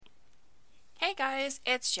guys,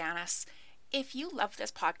 it's Janice. If you love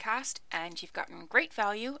this podcast and you've gotten great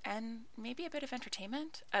value and maybe a bit of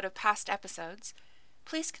entertainment out of past episodes,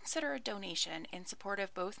 please consider a donation in support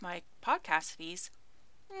of both my podcast fees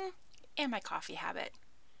and my coffee habit.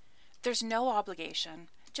 There's no obligation.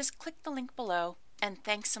 Just click the link below, and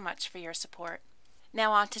thanks so much for your support.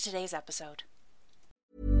 Now on to today's episode.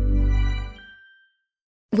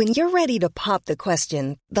 When you're ready to pop the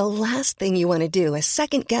question, the last thing you want to do is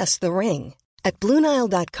second-guess the ring. At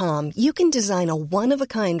BlueNile.com, you can design a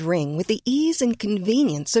one-of-a-kind ring with the ease and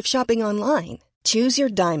convenience of shopping online. Choose your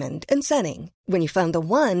diamond and setting. When you find the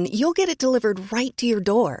one, you'll get it delivered right to your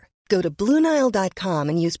door. Go to BlueNile.com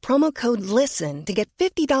and use promo code LISTEN to get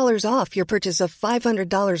 $50 off your purchase of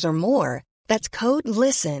 $500 or more. That's code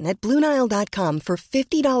LISTEN at BlueNile.com for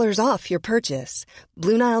 $50 off your purchase.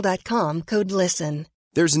 BlueNile.com, code LISTEN.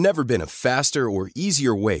 There's never been a faster or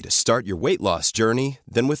easier way to start your weight loss journey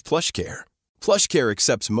than with PlushCare. PlushCare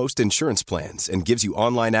accepts most insurance plans and gives you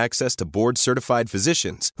online access to board-certified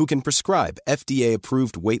physicians who can prescribe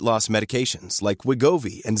FDA-approved weight loss medications like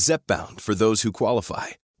Wegovy and Zepbound for those who qualify.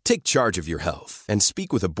 Take charge of your health and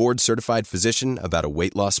speak with a board-certified physician about a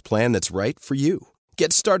weight loss plan that's right for you.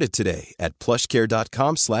 Get started today at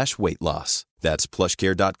plushcare.com/weight loss. That's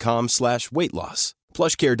plushcare.com/weight loss.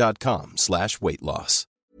 plushcare.com/weight loss.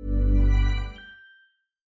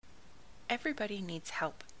 Everybody needs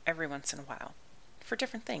help every once in a while for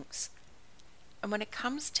different things. And when it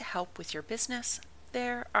comes to help with your business,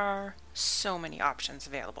 there are so many options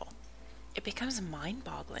available. It becomes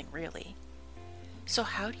mind-boggling, really. So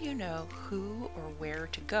how do you know who or where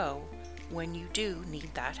to go when you do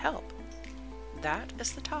need that help? That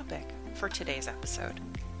is the topic for today's episode.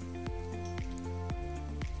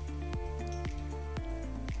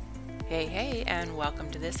 Hey, and welcome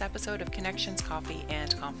to this episode of Connections, Coffee,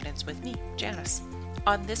 and Confidence with me, Janice.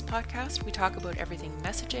 On this podcast, we talk about everything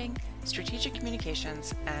messaging, strategic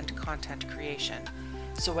communications, and content creation.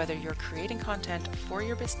 So whether you're creating content for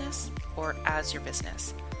your business or as your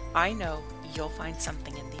business, I know you'll find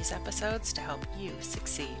something in these episodes to help you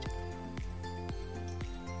succeed.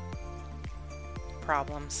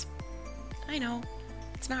 Problems. I know,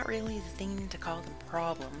 it's not really the thing to call them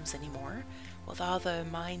problems anymore. With all the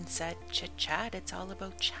mindset chit-chat, it's all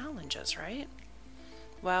about challenges, right?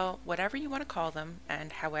 Well, whatever you want to call them,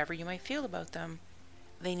 and however you might feel about them,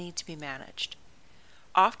 they need to be managed.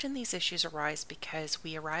 Often these issues arise because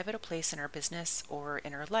we arrive at a place in our business or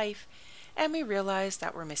in our life, and we realize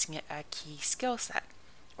that we're missing a key skill set,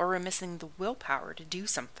 or we're missing the willpower to do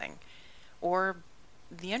something, or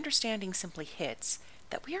the understanding simply hits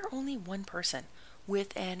that we are only one person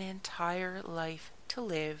with an entire life to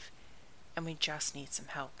live, and we just need some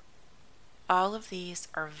help. All of these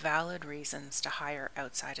are valid reasons to hire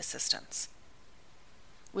outside assistance.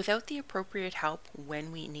 Without the appropriate help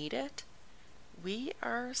when we need it, we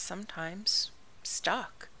are sometimes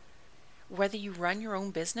stuck. Whether you run your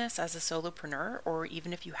own business as a solopreneur or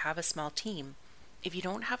even if you have a small team, if you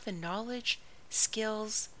don't have the knowledge,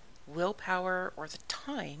 skills, willpower, or the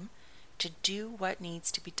time to do what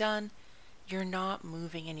needs to be done, you're not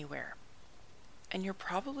moving anywhere. And you're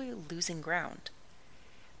probably losing ground.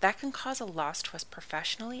 That can cause a loss to us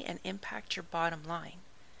professionally and impact your bottom line.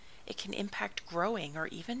 It can impact growing or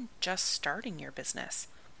even just starting your business.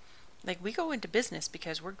 Like, we go into business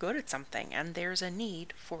because we're good at something and there's a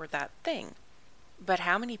need for that thing. But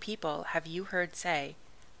how many people have you heard say,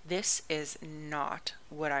 "This is not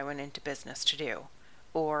what I went into business to do"?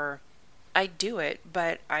 Or, "I do it,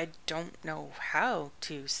 but I don't know how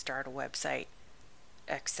to start a website,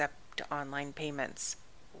 accept online payments,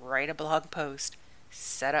 write a blog post,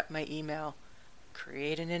 set up my email,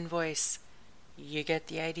 create an invoice." You get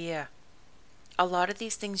the idea. A lot of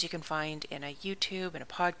these things you can find in a YouTube, in a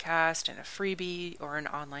podcast, in a freebie, or an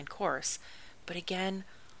online course. But again,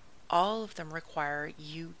 all of them require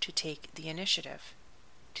you to take the initiative,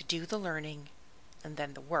 to do the learning, and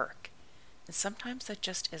then the work. And sometimes that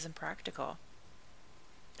just isn't practical.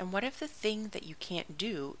 And what if the thing that you can't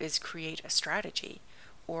do is create a strategy,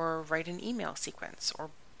 or write an email sequence, or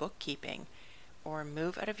bookkeeping, or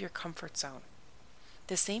move out of your comfort zone?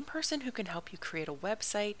 The same person who can help you create a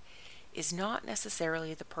website is not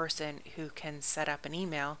necessarily the person who can set up an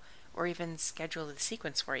email or even schedule the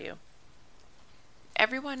sequence for you.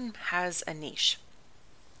 Everyone has a niche,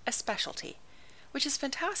 a specialty, which is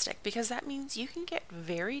fantastic because that means you can get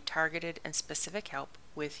very targeted and specific help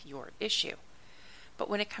with your issue. But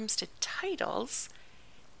when it comes to titles,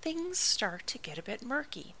 things start to get a bit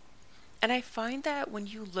murky. And I find that when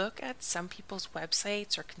you look at some people's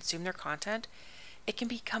websites or consume their content, it can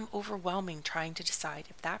become overwhelming trying to decide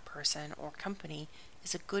if that person or company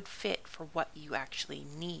is a good fit for what you actually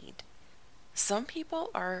need. Some people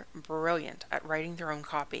are brilliant at writing their own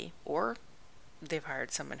copy, or they've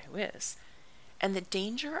hired someone who is. And the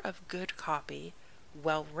danger of good copy,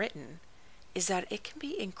 well written, is that it can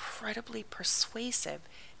be incredibly persuasive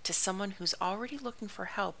to someone who's already looking for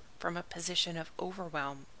help from a position of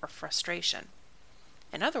overwhelm or frustration.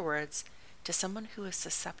 In other words, to someone who is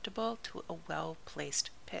susceptible to a well-placed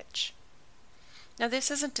pitch. Now,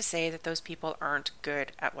 this isn't to say that those people aren't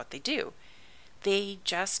good at what they do. They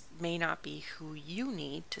just may not be who you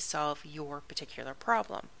need to solve your particular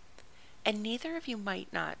problem. And neither of you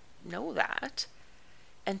might not know that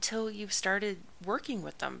until you've started working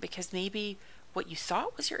with them, because maybe what you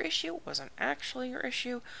thought was your issue wasn't actually your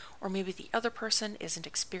issue, or maybe the other person isn't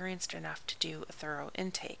experienced enough to do a thorough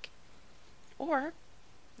intake. Or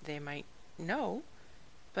they might know,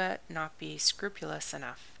 but not be scrupulous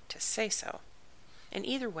enough to say so. In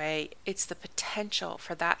either way, it's the potential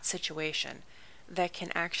for that situation that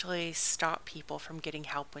can actually stop people from getting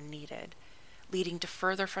help when needed, leading to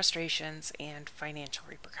further frustrations and financial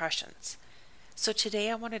repercussions. So today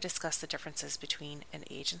I want to discuss the differences between an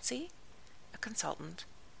agency, a consultant,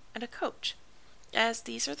 and a coach, as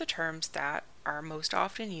these are the terms that are most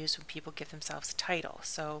often used when people give themselves a title,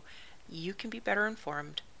 so you can be better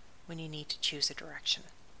informed when you need to choose a direction.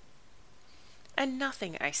 And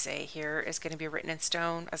nothing I say here is going to be written in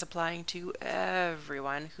stone as applying to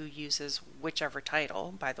everyone who uses whichever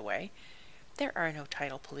title, by the way. There are no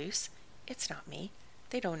title police. It's not me.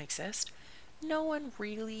 They don't exist. No one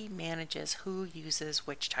really manages who uses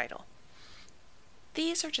which title.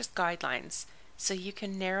 These are just guidelines, so you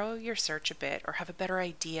can narrow your search a bit or have a better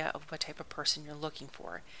idea of what type of person you're looking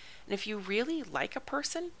for. And if you really like a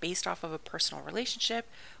person based off of a personal relationship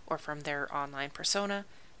or from their online persona,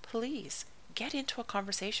 please get into a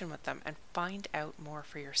conversation with them and find out more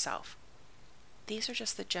for yourself. These are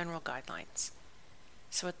just the general guidelines.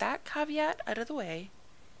 So with that caveat out of the way,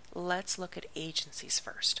 let's look at agencies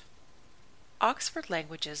first. Oxford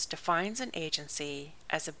Languages defines an agency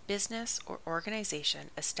as a business or organization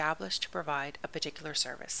established to provide a particular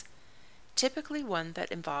service, typically one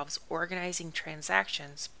that involves organizing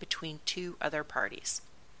transactions between two other parties.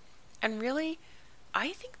 And really, I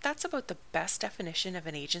think that's about the best definition of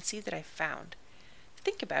an agency that I've found.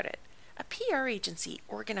 Think about it. A PR agency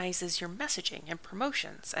organizes your messaging and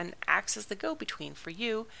promotions and acts as the go-between for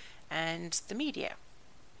you and the media,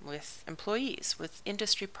 with employees, with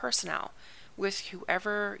industry personnel, with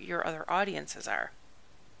whoever your other audiences are.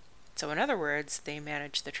 So in other words, they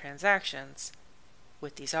manage the transactions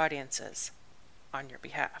with these audiences on your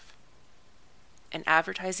behalf. An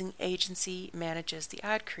advertising agency manages the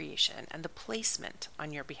ad creation and the placement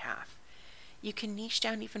on your behalf. You can niche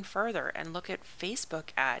down even further and look at Facebook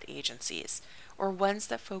ad agencies or ones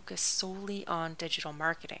that focus solely on digital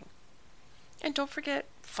marketing. And don't forget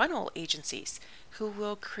funnel agencies who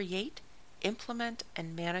will create, implement,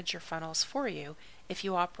 and manage your funnels for you if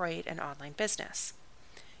you operate an online business.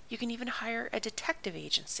 You can even hire a detective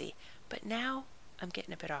agency, but now I'm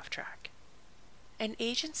getting a bit off track. An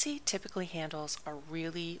agency typically handles a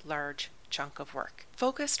really large chunk of work,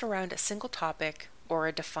 focused around a single topic or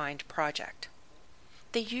a defined project.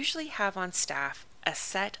 They usually have on staff a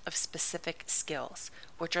set of specific skills,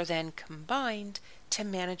 which are then combined to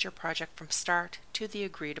manage your project from start to the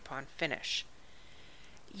agreed upon finish.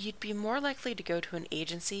 You'd be more likely to go to an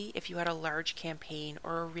agency if you had a large campaign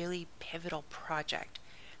or a really pivotal project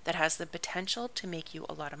that has the potential to make you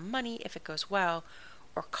a lot of money if it goes well,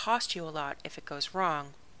 or cost you a lot if it goes wrong,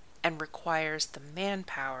 and requires the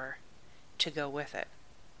manpower to go with it.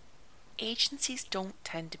 Agencies don't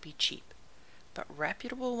tend to be cheap, but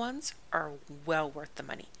reputable ones are well worth the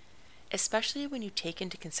money, especially when you take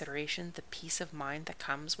into consideration the peace of mind that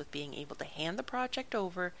comes with being able to hand the project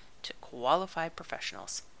over to qualified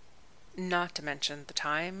professionals. Not to mention the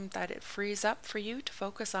time that it frees up for you to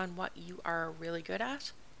focus on what you are really good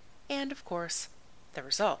at, and of course, the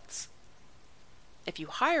results. If you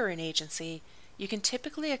hire an agency, you can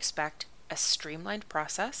typically expect a streamlined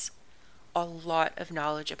process, a lot of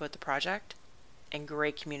knowledge about the project, and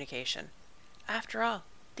great communication. After all,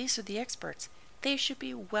 these are the experts. They should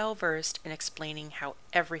be well versed in explaining how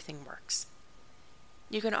everything works.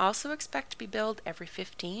 You can also expect to be billed every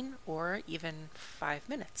 15 or even 5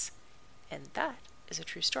 minutes. And that is a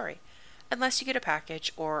true story, unless you get a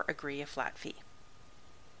package or agree a flat fee.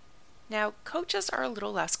 Now, coaches are a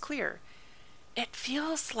little less clear. It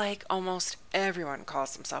feels like almost everyone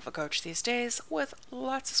calls themselves a coach these days, with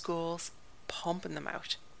lots of schools pumping them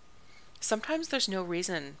out. Sometimes there's no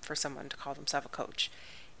reason for someone to call themselves a coach.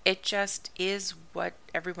 It just is what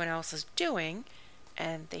everyone else is doing,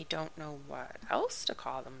 and they don't know what else to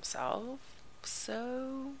call themselves,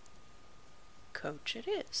 so coach it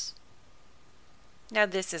is. Now,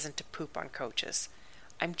 this isn't to poop on coaches.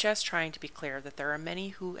 I'm just trying to be clear that there are many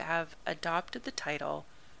who have adopted the title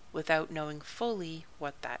without knowing fully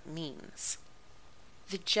what that means.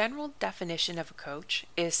 The general definition of a coach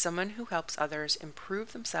is someone who helps others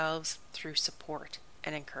improve themselves through support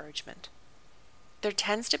and encouragement. There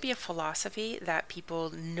tends to be a philosophy that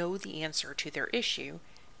people know the answer to their issue,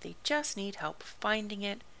 they just need help finding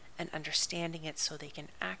it and understanding it so they can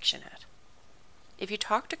action it. If you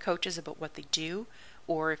talk to coaches about what they do,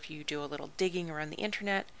 or if you do a little digging around the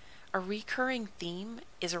internet, a recurring theme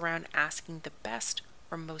is around asking the best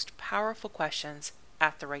or most powerful questions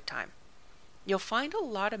at the right time. You'll find a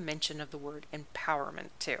lot of mention of the word empowerment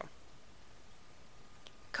too.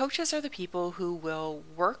 Coaches are the people who will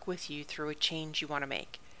work with you through a change you want to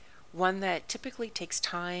make, one that typically takes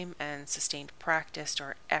time and sustained practice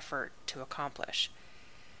or effort to accomplish.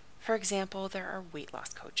 For example, there are weight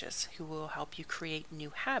loss coaches who will help you create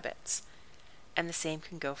new habits, and the same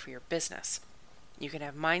can go for your business. You can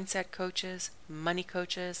have mindset coaches, money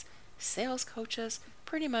coaches, sales coaches,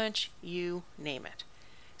 pretty much you name it.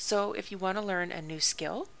 So if you want to learn a new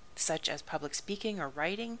skill, such as public speaking or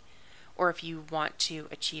writing, or if you want to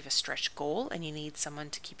achieve a stretch goal and you need someone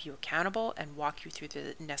to keep you accountable and walk you through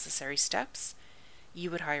the necessary steps,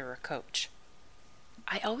 you would hire a coach.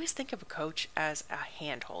 I always think of a coach as a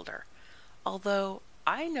hand holder, although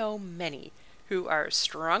I know many who are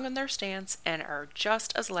strong in their stance and are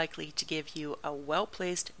just as likely to give you a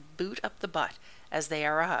well-placed boot up the butt as they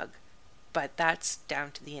are a hug, but that's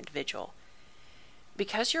down to the individual.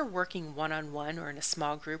 Because you're working one-on-one or in a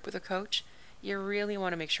small group with a coach, you really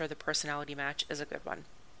want to make sure the personality match is a good one.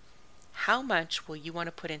 How much will you want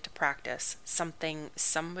to put into practice something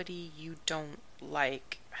somebody you don't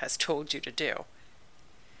like has told you to do?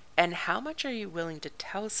 And how much are you willing to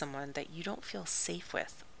tell someone that you don't feel safe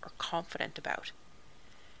with or confident about?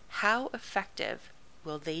 How effective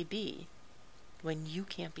will they be when you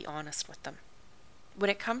can't be honest with them? When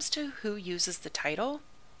it comes to who uses the title,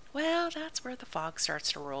 well, that's where the fog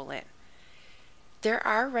starts to roll in. There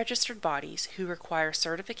are registered bodies who require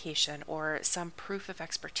certification or some proof of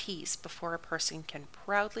expertise before a person can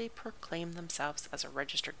proudly proclaim themselves as a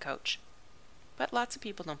registered coach. But lots of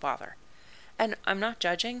people don't bother. And I'm not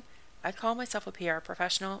judging. I call myself a PR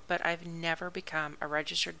professional, but I've never become a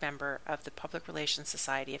registered member of the Public Relations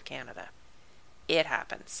Society of Canada. It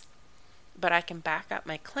happens. But I can back up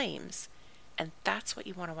my claims, and that's what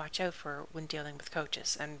you want to watch out for when dealing with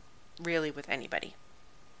coaches, and really with anybody.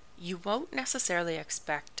 You won't necessarily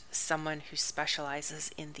expect someone who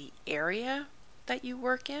specializes in the area that you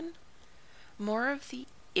work in, more of the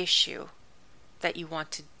issue that you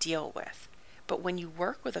want to deal with. But when you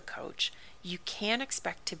work with a coach, you can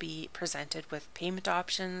expect to be presented with payment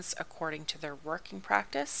options according to their working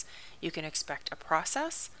practice. You can expect a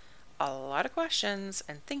process, a lot of questions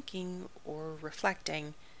and thinking or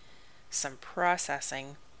reflecting, some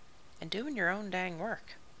processing, and doing your own dang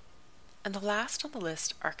work. And the last on the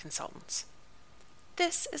list are consultants.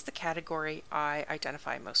 This is the category I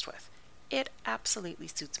identify most with. It absolutely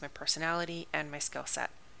suits my personality and my skill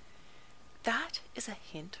set. That is a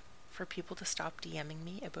hint for people to stop DMing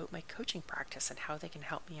me about my coaching practice and how they can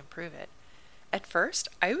help me improve it. At first,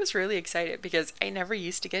 I was really excited because I never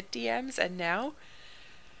used to get DMs, and now,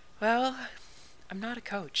 well, I'm not a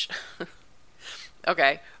coach.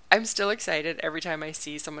 Okay, I'm still excited every time I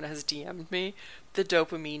see someone has DM'd me. The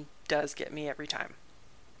dopamine does get me every time.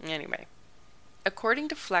 Anyway, according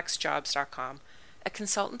to flexjobs.com, a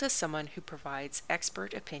consultant is someone who provides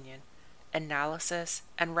expert opinion, analysis,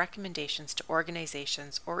 and recommendations to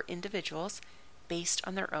organizations or individuals based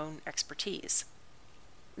on their own expertise.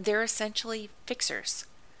 They're essentially fixers,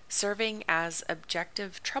 serving as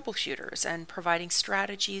objective troubleshooters and providing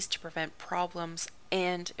strategies to prevent problems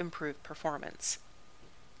and improve performance.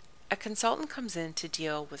 A consultant comes in to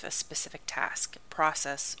deal with a specific task,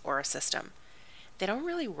 process, or a system. They don't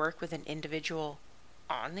really work with an individual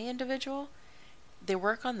on the individual. They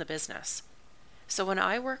work on the business. So when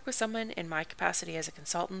I work with someone in my capacity as a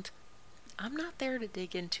consultant, I'm not there to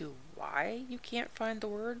dig into why you can't find the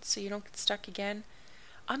words so you don't get stuck again.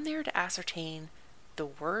 I'm there to ascertain the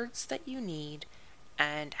words that you need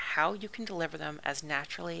and how you can deliver them as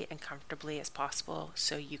naturally and comfortably as possible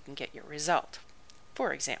so you can get your result.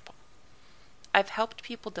 For example, I've helped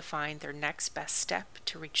people define their next best step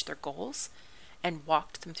to reach their goals and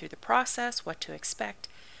walked them through the process, what to expect,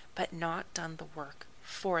 but not done the work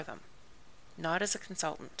for them. Not as a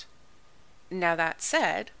consultant. Now that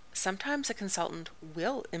said, Sometimes a consultant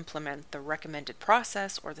will implement the recommended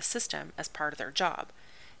process or the system as part of their job.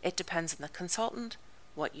 It depends on the consultant,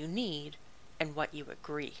 what you need, and what you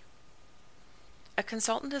agree. A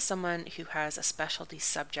consultant is someone who has a specialty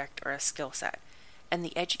subject or a skill set, and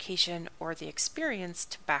the education or the experience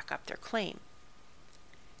to back up their claim.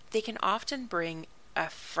 They can often bring a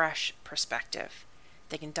fresh perspective.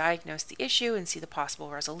 They can diagnose the issue and see the possible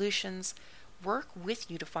resolutions, work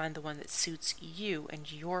with you to find the one that suits you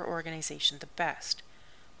and your organization the best.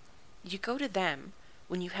 You go to them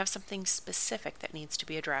when you have something specific that needs to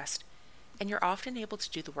be addressed, and you're often able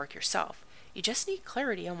to do the work yourself. You just need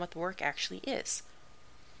clarity on what the work actually is.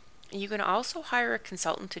 And you can also hire a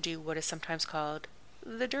consultant to do what is sometimes called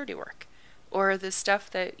the dirty work, or the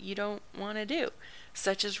stuff that you don't want to do,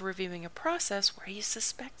 such as reviewing a process where you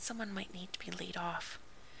suspect someone might need to be laid off.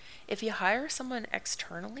 If you hire someone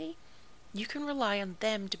externally, you can rely on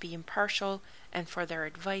them to be impartial and for their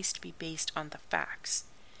advice to be based on the facts.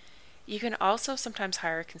 You can also sometimes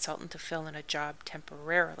hire a consultant to fill in a job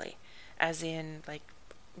temporarily, as in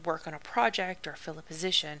work on a project or fill a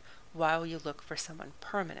position while you look for someone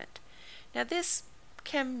permanent. Now this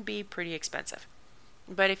can be pretty expensive,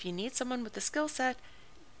 but if you need someone with the skill set,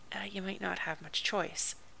 you might not have much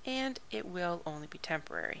choice, and it will only be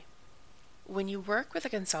temporary. When you work with a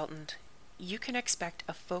consultant, you can expect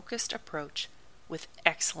a focused approach with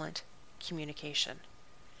excellent communication.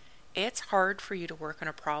 It's hard for you to work on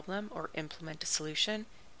a problem or implement a solution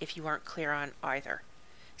if you aren't clear on either.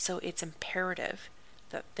 So it's imperative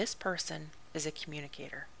that this person is a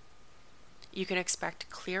communicator. You can expect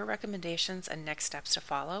clear recommendations and next steps to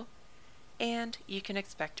follow, and you can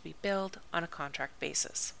expect to be billed on a contract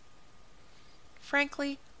basis.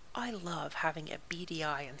 Frankly, I love having a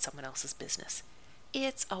BDI in someone else's business.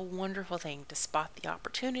 It's a wonderful thing to spot the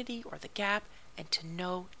opportunity or the gap and to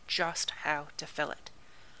know just how to fill it.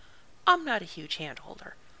 I'm not a huge hand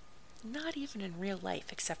holder, not even in real life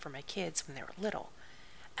except for my kids when they were little,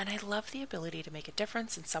 and I love the ability to make a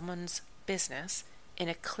difference in someone's business in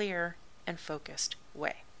a clear and focused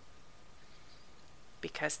way.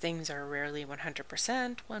 Because things are rarely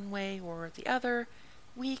 100% one way or the other,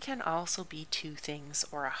 we can also be two things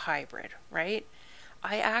or a hybrid, right?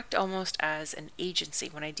 I act almost as an agency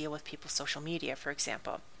when I deal with people's social media, for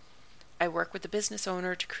example. I work with the business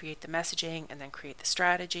owner to create the messaging and then create the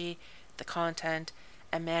strategy, the content,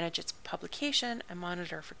 and manage its publication and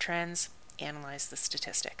monitor for trends, analyze the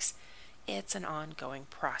statistics. It's an ongoing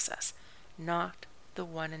process, not the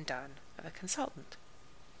one and done of a consultant.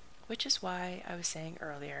 Which is why I was saying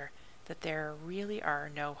earlier that there really are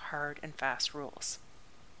no hard and fast rules.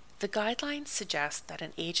 The guidelines suggest that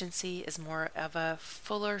an agency is more of a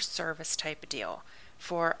fuller service type of deal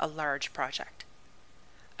for a large project.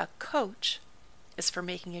 A coach is for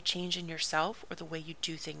making a change in yourself or the way you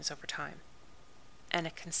do things over time. And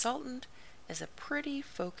a consultant is a pretty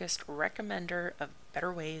focused recommender of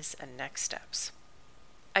better ways and next steps.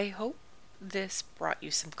 I hope this brought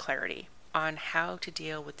you some clarity on how to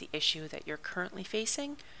deal with the issue that you're currently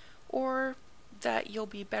facing, or that you'll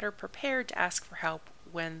be better prepared to ask for help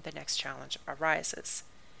when the next challenge arises.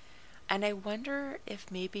 And I wonder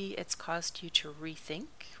if maybe it's caused you to rethink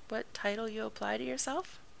what title you apply to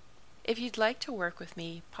yourself. If you'd like to work with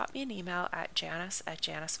me, pop me an email at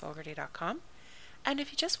janice@janicefogarty.com. And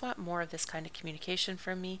if you just want more of this kind of communication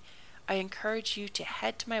from me, I encourage you to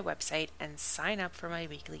head to my website and sign up for my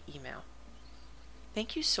weekly email.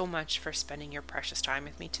 Thank you so much for spending your precious time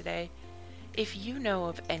with me today. If you know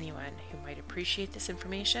of anyone who might appreciate this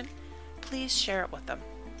information, please share it with them.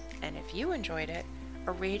 And if you enjoyed it,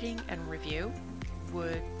 a rating and review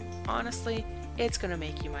would, honestly, it's going to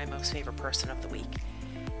make you my most favorite person of the week.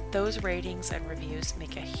 Those ratings and reviews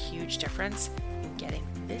make a huge difference in getting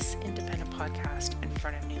this independent podcast in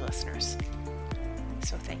front of new listeners.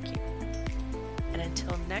 So thank you. And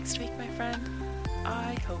until next week, my friend,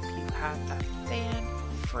 I hope you have a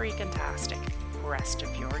fan-freaking-tastic rest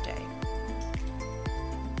of your day.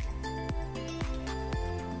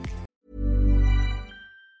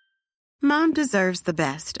 Mom deserves the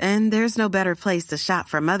best, and there's no better place to shop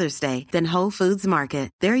for Mother's Day than Whole Foods Market.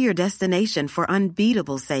 They're your destination for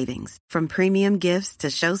unbeatable savings, from premium gifts to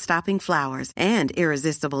show-stopping flowers and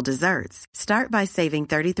irresistible desserts. Start by saving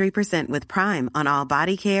 33% with Prime on all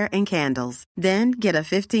body care and candles. Then get a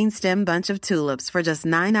 15-stem bunch of tulips for just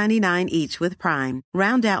 $9.99 each with Prime.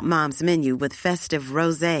 Round out Mom's menu with festive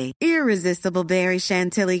rosé, irresistible berry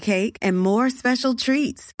chantilly cake, and more special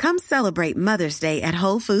treats. Come celebrate Mother's Day at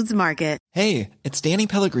Whole Foods Market. Hey, it's Danny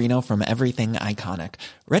Pellegrino from Everything Iconic.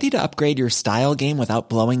 Ready to upgrade your style game without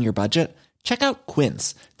blowing your budget? Check out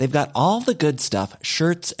Quince. They've got all the good stuff,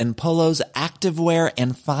 shirts and polos, activewear,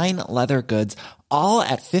 and fine leather goods, all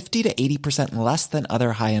at 50 to 80% less than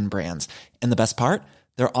other high-end brands. And the best part?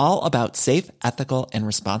 They're all about safe, ethical, and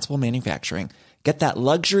responsible manufacturing. Get that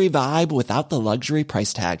luxury vibe without the luxury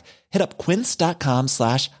price tag. Hit up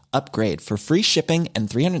quince.com/upgrade for free shipping and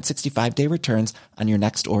 365-day returns on your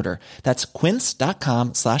next order. That's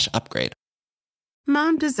quince.com/upgrade.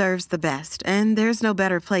 Mom deserves the best, and there's no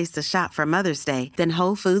better place to shop for Mother's Day than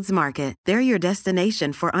Whole Foods Market. They're your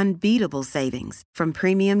destination for unbeatable savings, from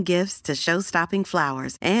premium gifts to show-stopping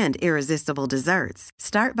flowers and irresistible desserts.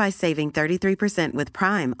 Start by saving 33% with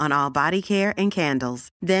Prime on all body care and candles.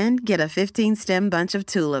 Then get a 15-stem bunch of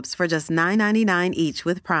tulips for just $9.99 each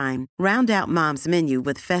with Prime. Round out Mom's menu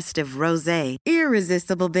with festive rosé,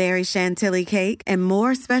 irresistible berry chantilly cake, and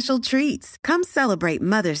more special treats. Come celebrate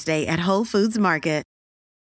Mother's Day at Whole Foods Market.